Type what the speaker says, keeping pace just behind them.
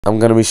I'm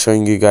going to be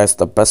showing you guys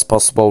the best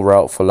possible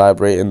route for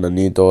library in the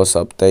new doors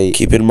update.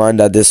 Keep in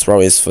mind that this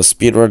route is for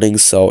speedrunning,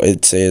 so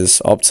it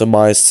is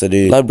optimized to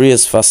do library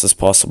as fast as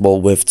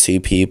possible with 2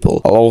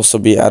 people. I'll also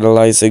be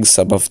analyzing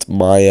some of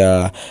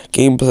my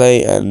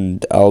gameplay,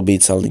 and I'll be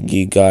telling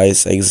you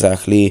guys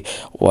exactly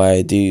why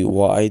I do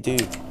what I do.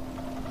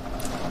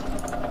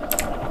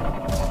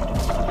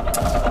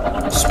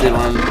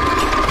 Speedrun.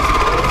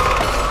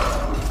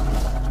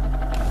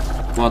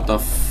 What the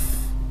f...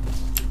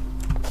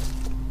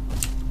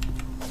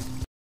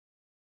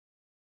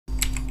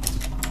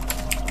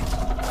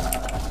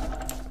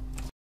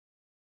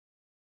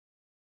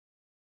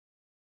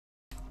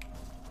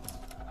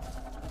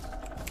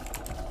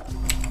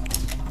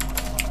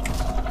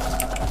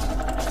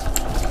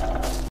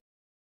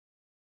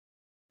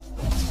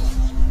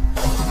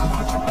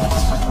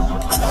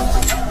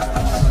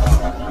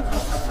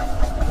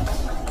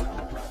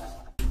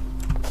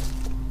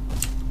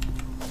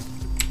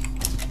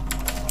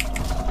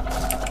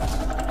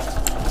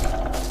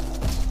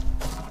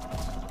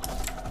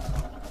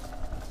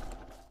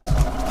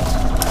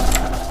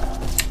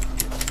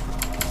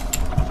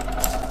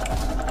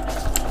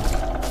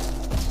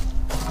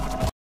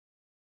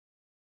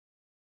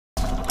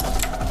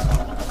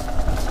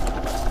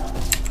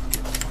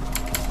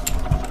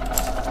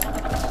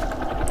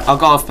 I'll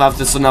go off path,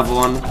 there's another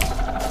one.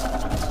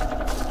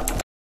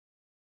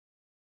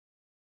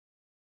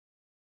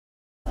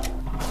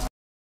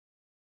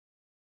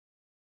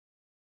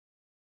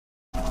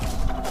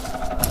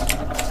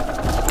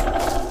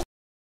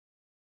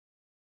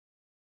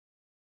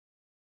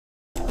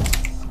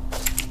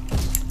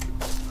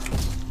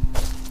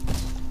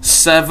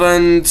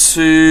 Seven,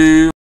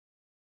 2,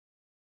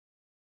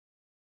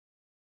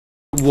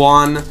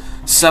 1,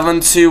 7,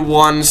 2,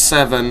 1,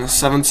 7,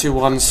 7, 2,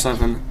 1,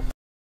 7.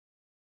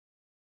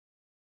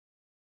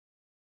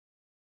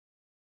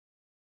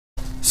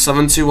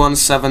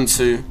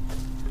 72172.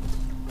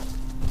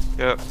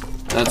 Yep.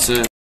 That's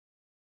it.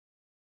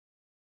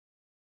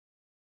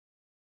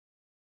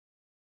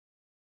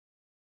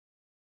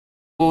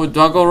 Oh,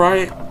 do I go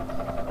right?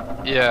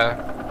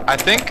 Yeah. I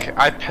think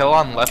I pill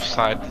on left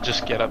side to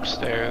just get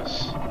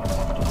upstairs.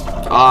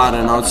 I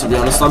don't know, to be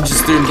honest. I'm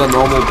just doing the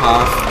normal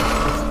path.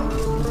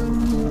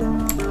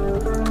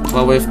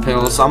 But with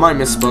pills. I might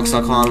miss books,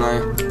 I can't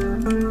lie.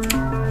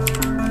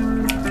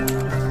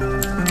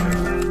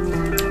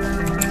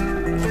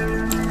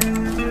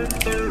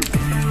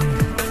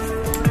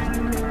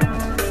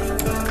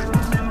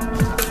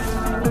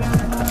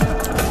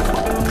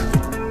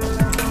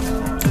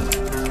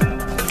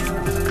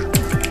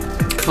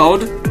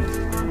 Code?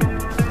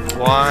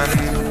 1,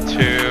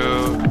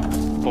 2,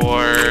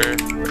 4,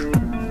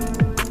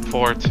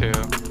 4, 2.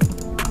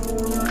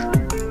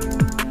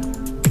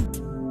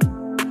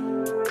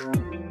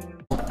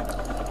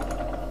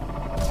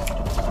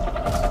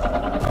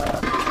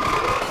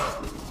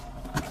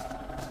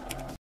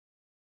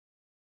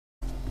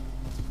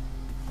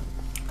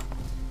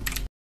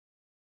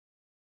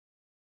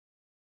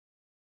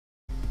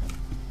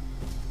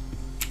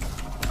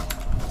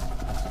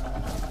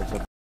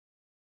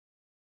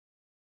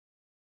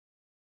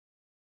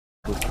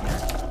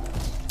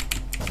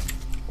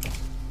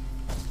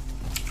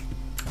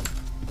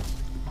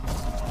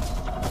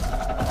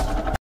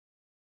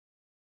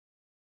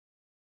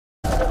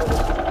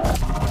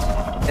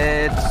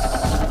 It's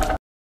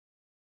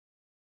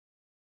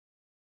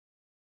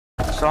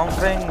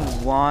something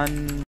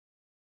 1,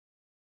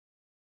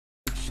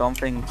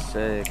 something 6.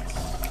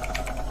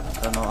 I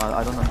don't know.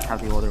 I don't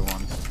have the other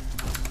ones.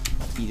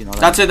 You know,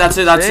 That's it.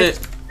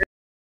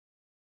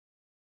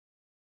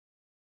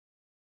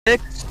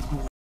 6,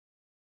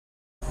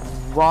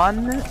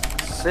 1,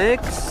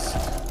 6,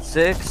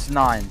 6,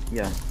 9.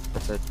 Yeah,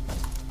 that's it.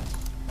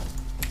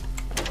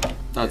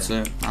 That's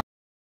it.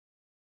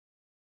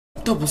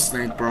 Double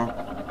snake, bro.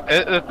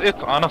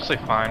 It's honestly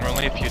fine. We're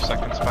only a few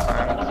seconds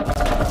behind.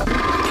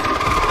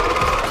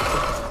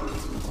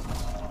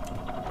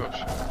 Oh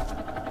shit.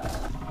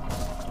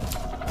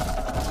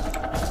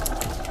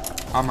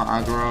 I'm an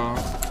aggro.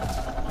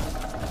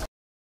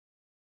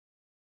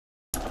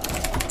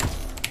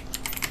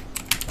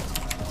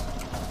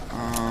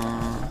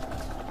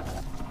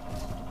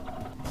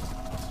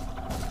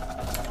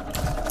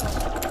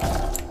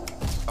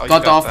 Oh,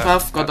 Got the off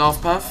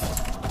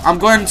path. I'm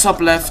going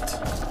top left.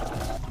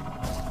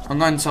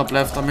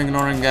 I'm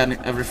ignoring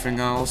everything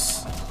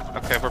else.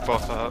 Okay, we're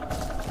both up.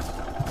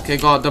 Okay,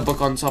 got the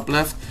book on top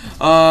left.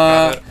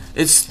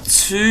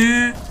 It's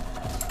 2,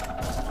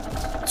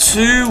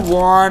 2,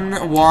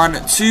 1,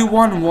 1, 2,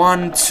 1,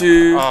 1,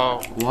 2.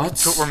 Oh. What?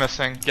 2 we're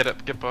missing.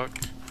 Get book.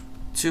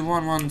 2,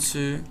 1, 1,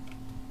 2.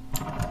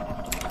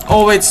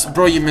 Oh wait,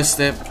 bro, you missed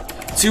it.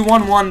 2,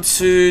 1, 1,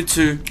 2,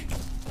 2.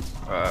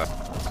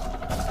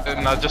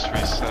 No, just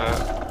reset.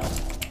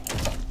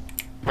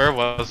 Where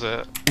was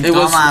it? It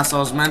was. Dumbass, I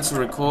was meant to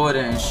record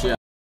it and shit.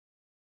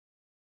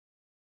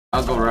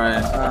 I'll go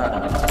right.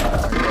 Yeah,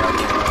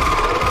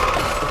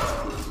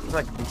 it's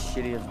like the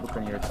shittiest book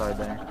on your side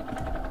there.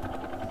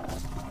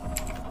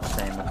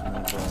 Same as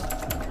me, bro.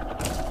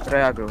 But I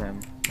aggro him.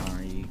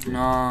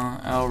 Nah,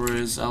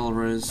 Elriz,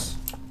 Elriz.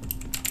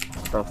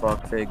 The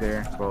fuck,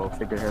 Figure? Bro,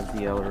 Figure has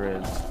the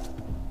Elriz.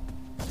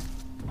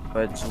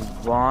 But it's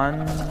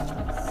 1,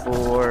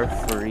 4,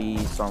 3,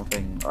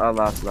 something.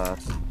 Last. So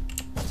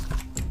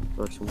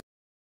it's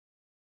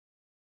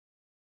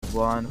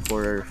 1,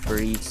 4,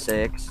 3,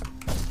 6.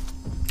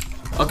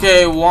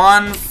 Okay,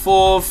 1,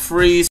 4,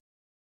 3,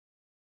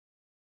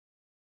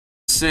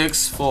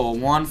 6, 4.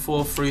 1,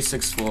 4, 3,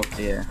 6, 4.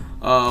 Yeah.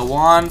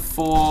 1,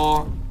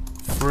 4,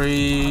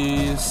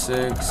 3,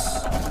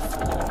 6, 4.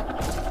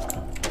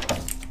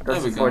 There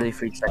That's we a go.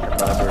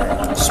 43-second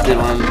library.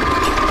 Speedrun.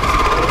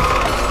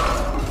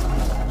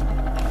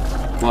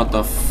 What the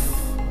f...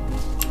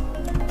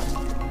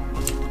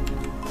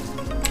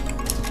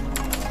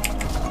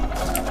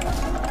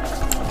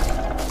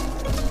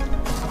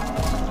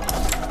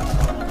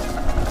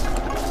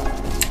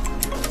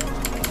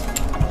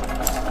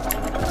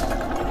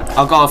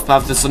 I'll go off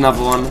path, there's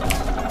another one.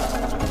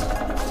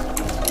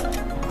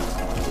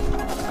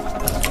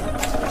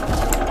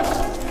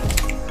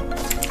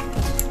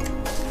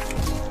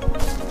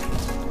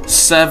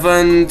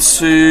 Seven,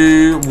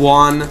 2,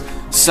 1,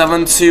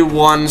 7, 2,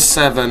 1,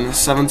 7,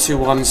 7, 2,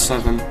 1,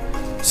 7,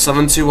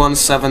 7, 2, 1,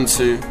 7,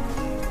 2.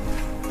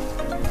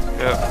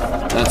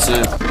 Yeah. That's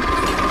it.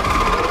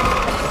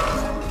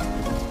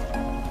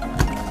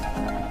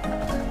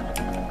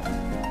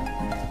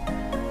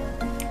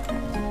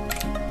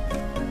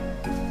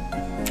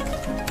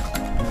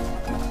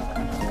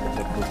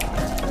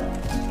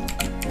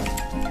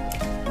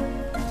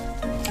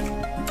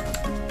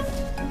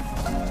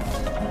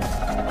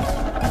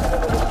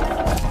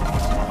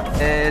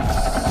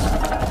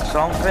 It's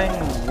something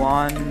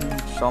 1,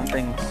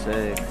 something 6. I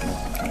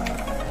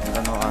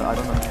don't know. I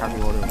don't have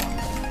the other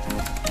ones.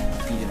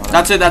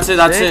 That's it.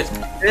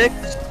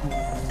 6,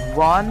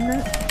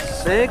 1,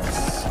 6,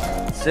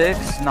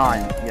 6,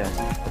 9. Yeah,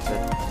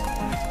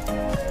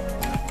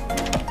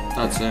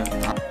 that's it.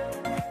 That's it.